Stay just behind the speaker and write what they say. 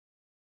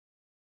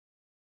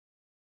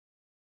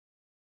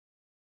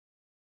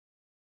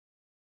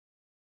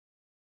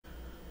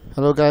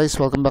Hello guys,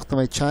 welcome back to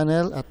my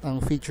channel. At ang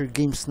featured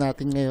games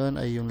natin ngayon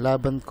ay yung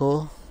laban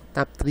ko,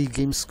 top 3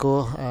 games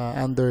ko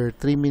under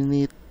 3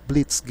 minute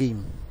Blitz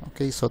game.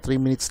 Okay, so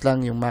 3 minutes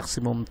lang yung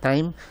maximum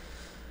time.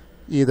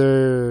 Either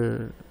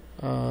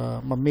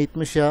ma-mate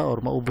mo siya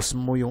or maubos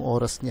mo yung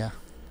oras niya.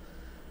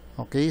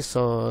 Okay,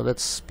 so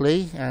let's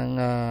play.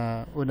 Ang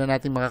una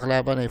nating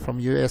makakalaban ay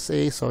from USA.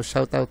 So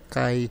shout out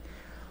kay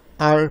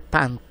R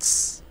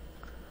Pants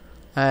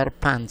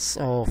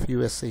of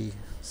USA.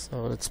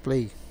 So let's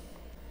play.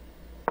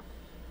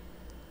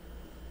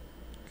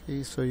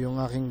 Okay, so yung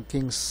aking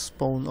king's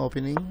pawn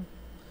opening.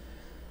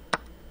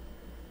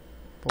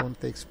 Pawn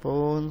takes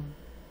pawn.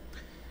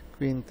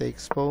 Queen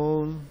takes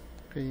pawn.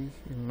 Okay,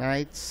 yung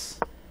knights.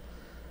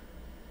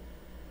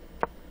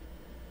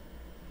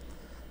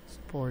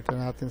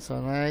 Supportan natin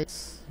sa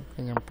knights.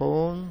 Kanyang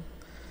pawn.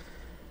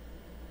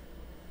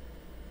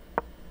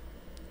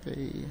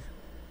 Okay.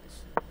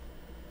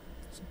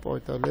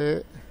 Support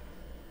ulit.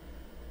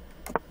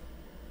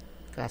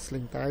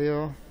 Castling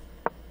tayo.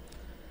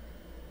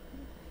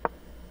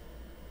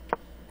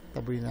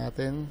 Tabuin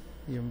natin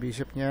yung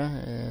bishop niya.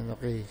 And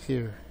okay,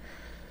 here.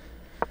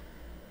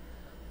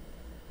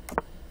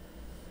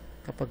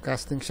 Kapag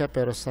casting siya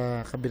pero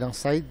sa kabilang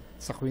side,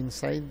 sa queen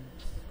side.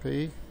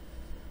 Okay.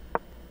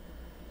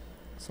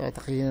 So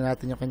atakihin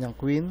natin yung kanyang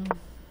queen.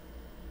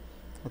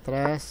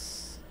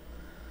 Atras.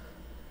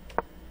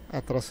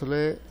 Atras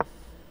ulit.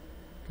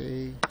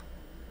 Okay.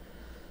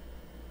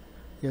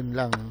 Yun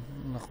lang.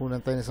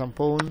 Nakunan tayo ng isang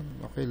pawn.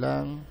 Okay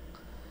lang.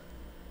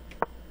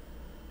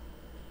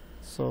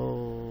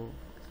 So,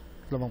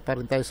 lamang pa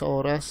rin tayo sa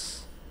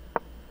oras.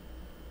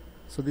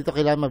 So, dito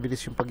kailangan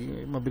mabilis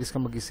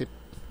kang mag-isip.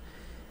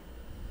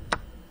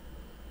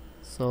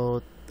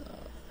 So,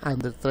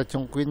 under threat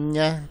yung queen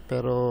niya,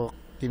 pero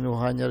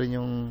kinuha niya rin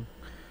yung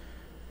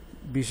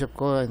bishop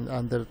ko, and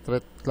under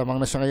threat lamang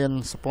na siya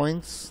ngayon sa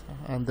points.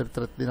 Under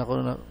threat din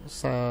ako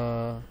sa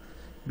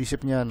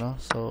bishop niya,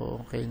 no? So,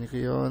 okay, ko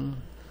yun.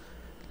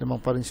 Lamang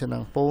pa rin siya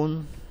ng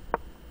pawn.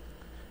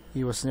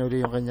 Iwas niya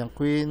ulit yung kanyang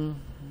queen.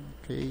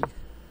 Okay.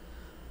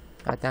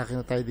 Atake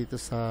na tayo dito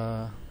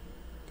sa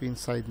queen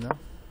side na.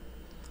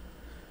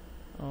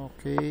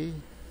 Okay.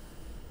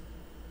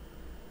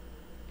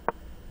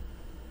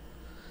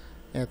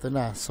 Eto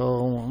na.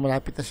 So,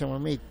 malapit na siyang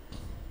ma-mate.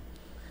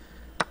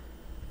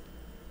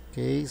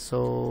 Okay.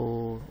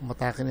 So,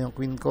 umatake na yung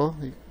queen ko.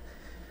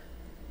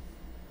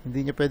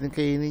 Hindi niya pwedeng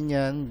kainin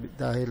yan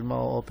dahil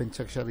ma-open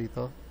check siya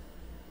rito.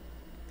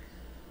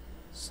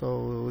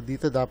 So,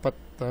 dito dapat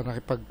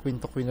nakipag queen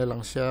to queen na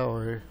lang siya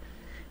or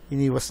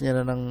iniwas niya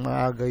na ng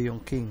maaga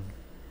yung king.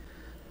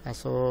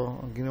 So,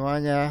 ang ginawa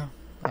niya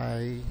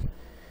ay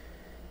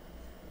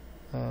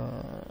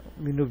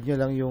minove niya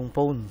lang yung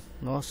pawn,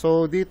 no?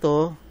 So,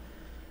 dito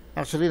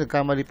actually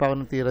nagkamali pa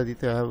ako ng tira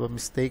dito. I have a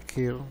mistake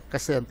here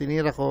kasi ang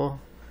tinira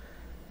ko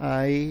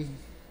ay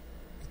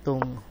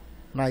itong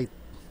knight.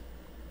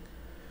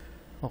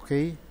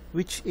 Okay?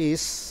 Which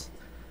is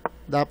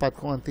dapat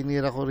kung ang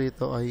tinira ko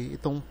rito ay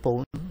itong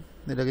pawn,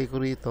 nilagay ko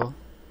rito,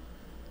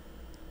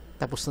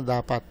 tapos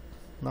na dapat,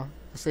 no?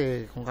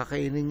 Kasi kung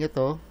kakainin niya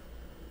to,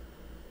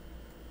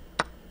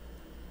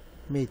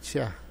 mate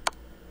siya.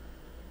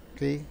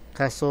 Okay?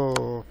 Kaso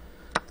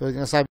tulad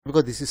nga sabi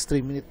ko, this is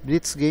 3 minute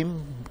blitz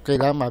game.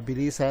 Kailangan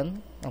mabilisan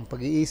ang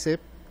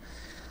pag-iisip.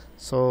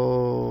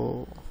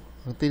 So,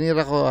 ang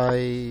tinira ko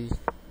ay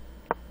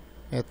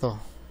eto.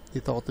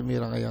 Dito ako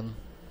tumira ngayon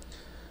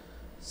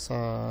sa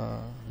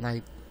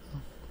knight.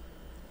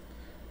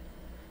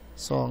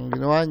 So, ang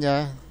ginawa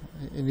niya,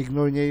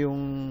 in-ignore niya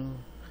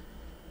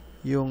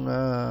yung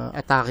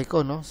atake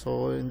ko, no?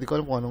 So, hindi ko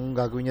alam kung anong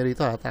gagawin niya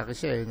rito. Atake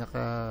siya eh.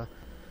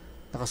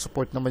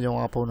 Naka-support naman yung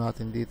apaw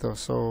natin dito.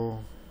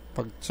 So,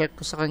 pag-check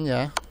ko sa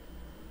kanya,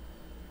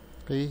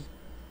 okay,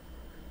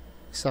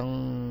 isang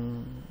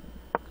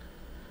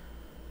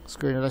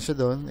square na lang siya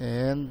doon,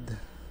 and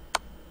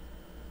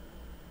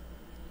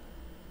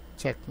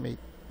checkmate.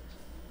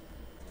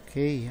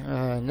 Okay,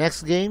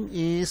 next game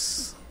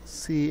is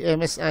si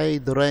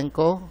MSI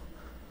Dorenko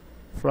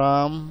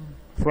from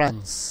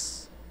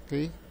France.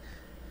 Okay,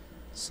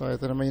 so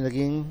ito naman yung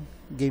naging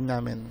game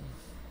namin.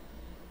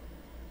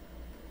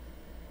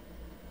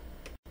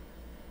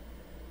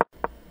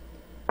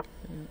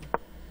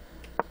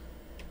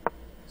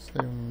 So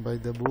yung by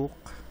the book,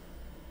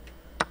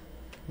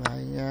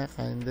 kinain niya,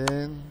 kain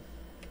din,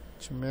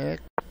 chumek,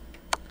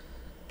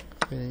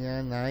 kain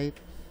niya, knight.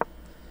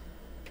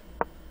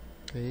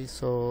 Okay,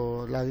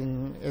 so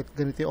laging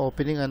ganito yung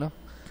opening, ano,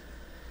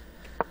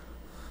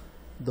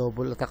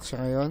 double attack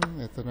siya ngayon.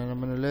 Ito na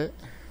naman ulit,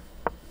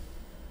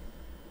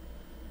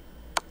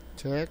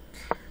 check.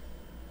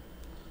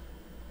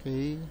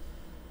 Okay,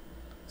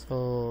 so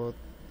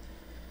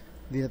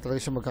hindi na talaga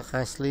siya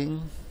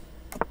magka-castling.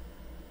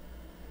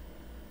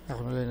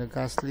 Ako na lang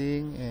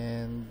nag-castling,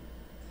 and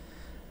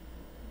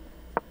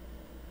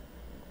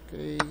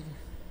okay,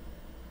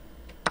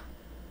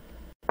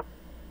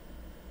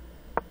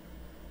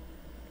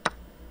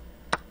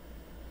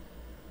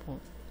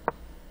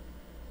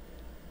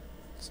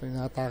 so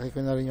inatake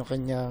ko na rin yung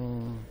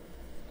kanyang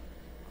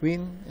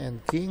queen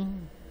and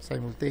king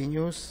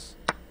simultaneous.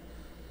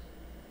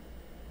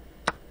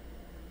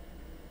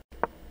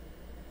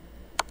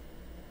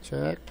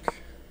 Check.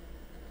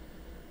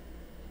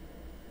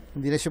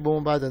 Hindi na siya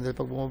bumaba doon dahil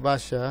pag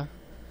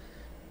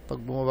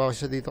bumaba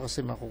siya dito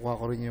kasi makukuha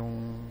ko rin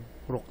yung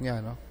rook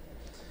niya, no?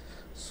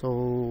 So,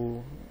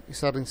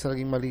 isa rin sa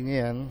naging mali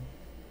niya yan.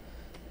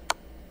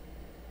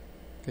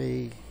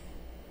 Okay.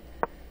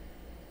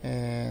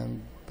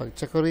 And pag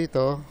check ko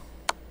rito,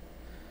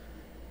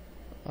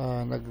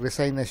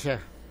 nag-resign na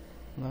siya,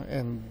 no?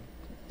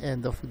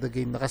 End of the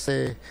game na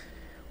kasi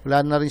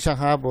wala na rin siyang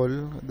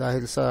habol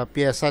dahil sa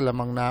pyesa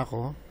lamang na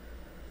ako.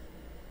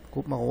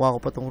 Makuha ko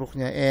pa tong rook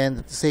niya,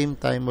 and at the same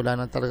time wala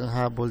na talagang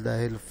habol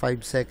dahil 5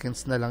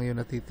 seconds na lang yung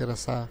natitira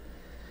sa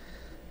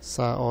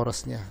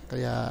oras niya.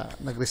 Kaya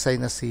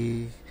nag-resign na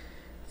si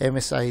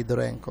MSI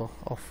Dorenko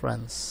of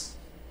France.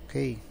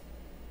 Okay.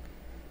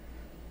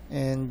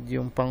 And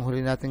yung panghuli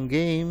nating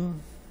game,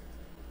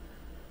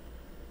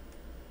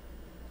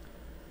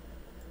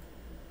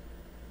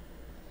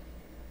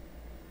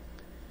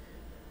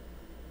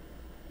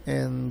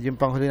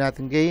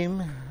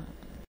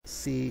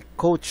 si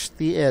Coach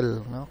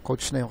TL, no?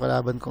 Coach na yung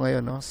kalaban ko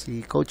ngayon, no?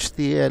 Si Coach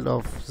TL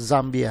of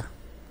Zambia.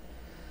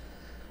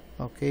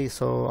 Okay,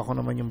 so ako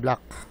naman yung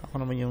black,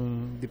 ako naman yung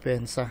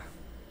depensa.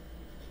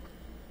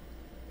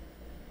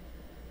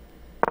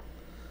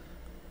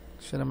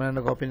 Siya naman ang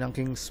nag-open ng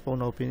King's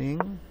Pawn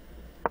opening.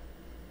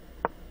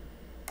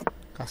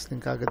 Casting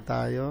kagad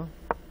tayo.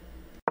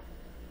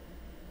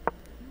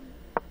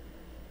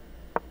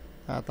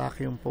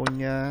 Atake yung pawn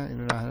niya,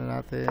 inunahan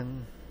na natin.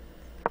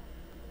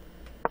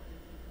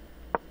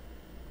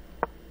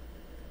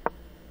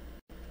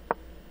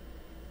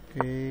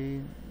 Okay,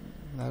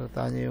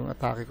 narata niya yung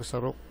atake ko sa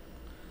rook.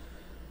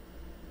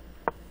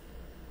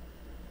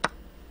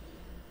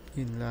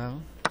 Yun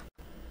lang.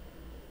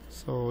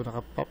 So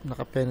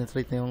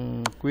naka-penetrate na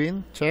yung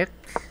queen. Check.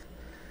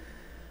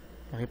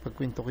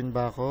 Makipag-queen to queen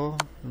ba ako?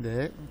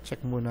 Hindi.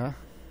 Check muna.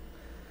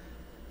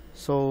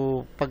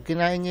 So pag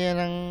kinain niya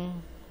ng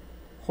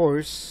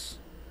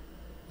horse,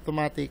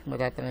 automatic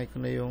matatangay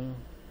ko na yung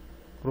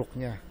rook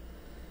niya.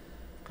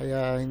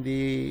 Kaya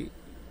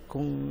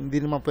kung hindi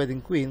naman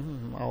pwedeng queen,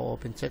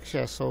 ma-open check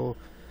siya. So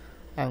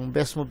ang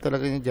best move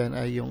talaga niya dyan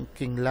ay yung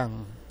king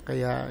lang.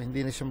 Kaya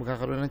hindi na siya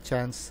magkakaroon ng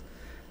chance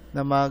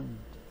na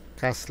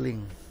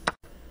mag-castling.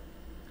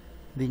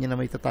 Hindi niya na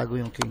may tatago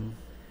yung king.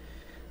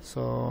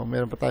 So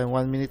meron pa tayong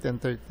 1 minute and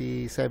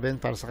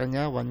 37 para sa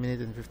kanya, 1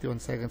 minute and 51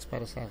 seconds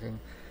para sa akin.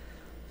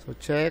 So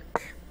check.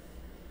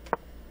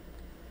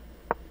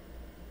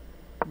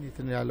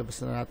 Dito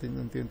nilalabas na natin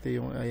unti-unti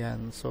yung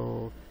ayan.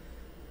 So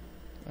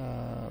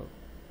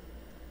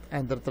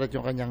under threat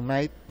yung kanyang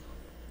knight.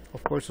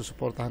 Of course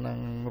susuportahan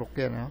ng rook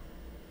yan, no?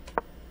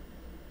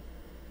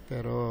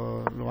 Pero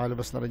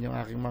lumalabas na rin yung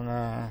aking mga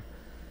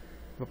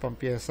iba pang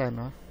pyesa,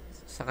 no?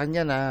 Sa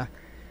kanya na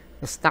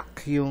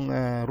stuck yung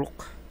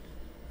rook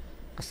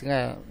kasi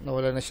nga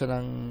nawala na siya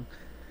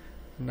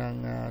ng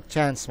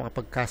chance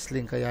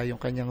makapag-castling, kaya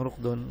yung kanyang rook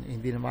doon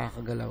hindi na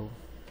makakagalaw.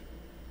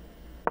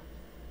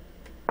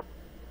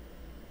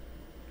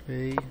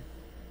 Okay,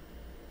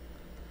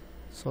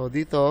 so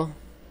dito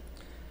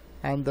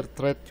under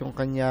threat yung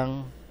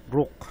kanyang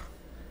rook.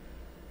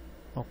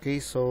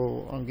 Okay,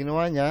 so ang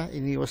ginawa niya,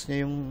 iniwas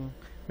niya yung,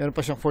 meron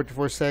pa siyang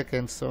 44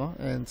 seconds, so,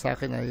 and sa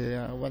akin ay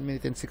 1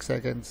 minute and 6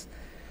 seconds.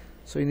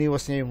 So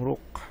iniwas niya yung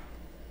rook.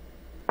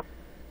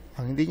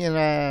 Ang hindi niya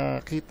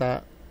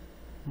nakita,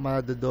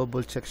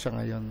 ma-double check siya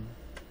ngayon.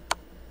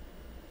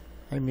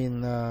 I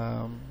mean,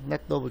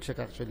 not double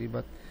check actually,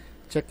 but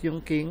check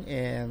yung king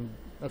and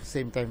at the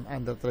same time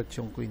under threat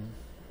yung queen.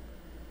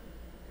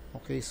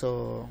 Okay,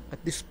 so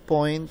at this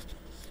point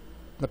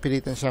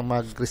napilitan siyang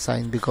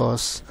mag-resign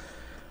because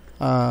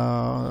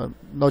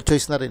no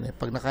choice na rin eh.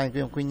 Pag nakain ko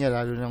yung queen niya,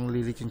 lalo nang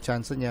lilit yung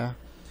chance niya,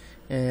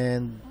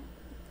 and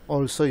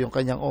also yung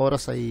kanyang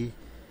oras ay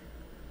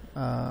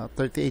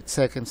 38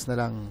 seconds na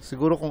lang.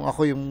 Siguro kung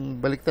ako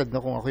yung baliktad, no?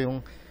 Kung ako yung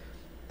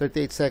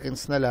 38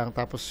 seconds na lang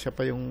tapos siya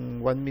pa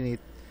yung 1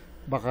 minute,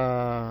 baka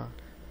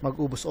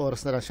mag-ubos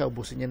oras na lang siya,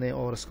 ubusin niya na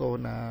yung oras ko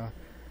na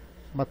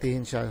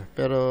matihin siya.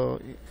 Pero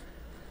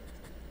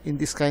in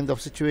this kind of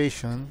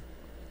situation,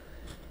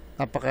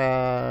 napaka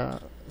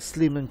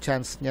slim ng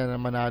chance niya na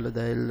manalo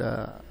dahil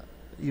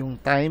yung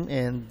time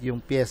and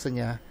yung pyesa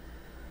niya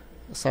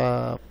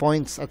sa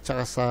points at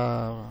saka sa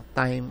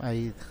time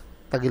ay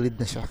tagilid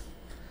na siya.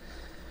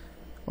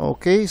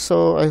 Okay,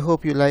 so I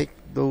hope you like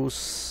those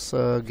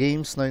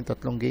games, no? Yung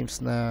tatlong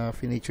games na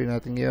feature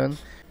natin ngayon.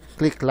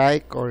 Click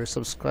like or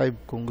subscribe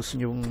kung gusto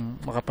niyo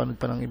makapanood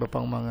pa ng iba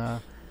pang mga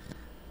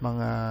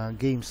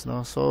games,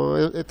 no? So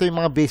ito yung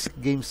mga basic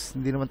games,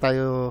 hindi naman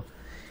tayo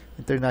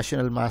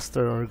international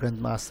master or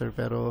grandmaster,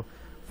 pero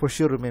for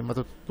sure may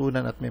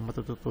matututunan at may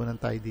matututunan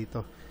tayo dito.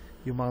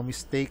 Yung mga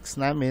mistakes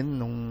namin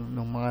nung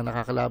mga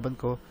nakakalaban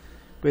ko,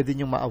 pwede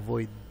nyo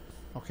ma-avoid.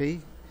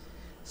 Okay?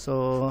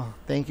 So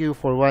thank you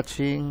for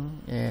watching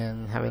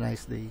and have a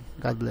nice day.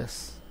 God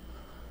bless.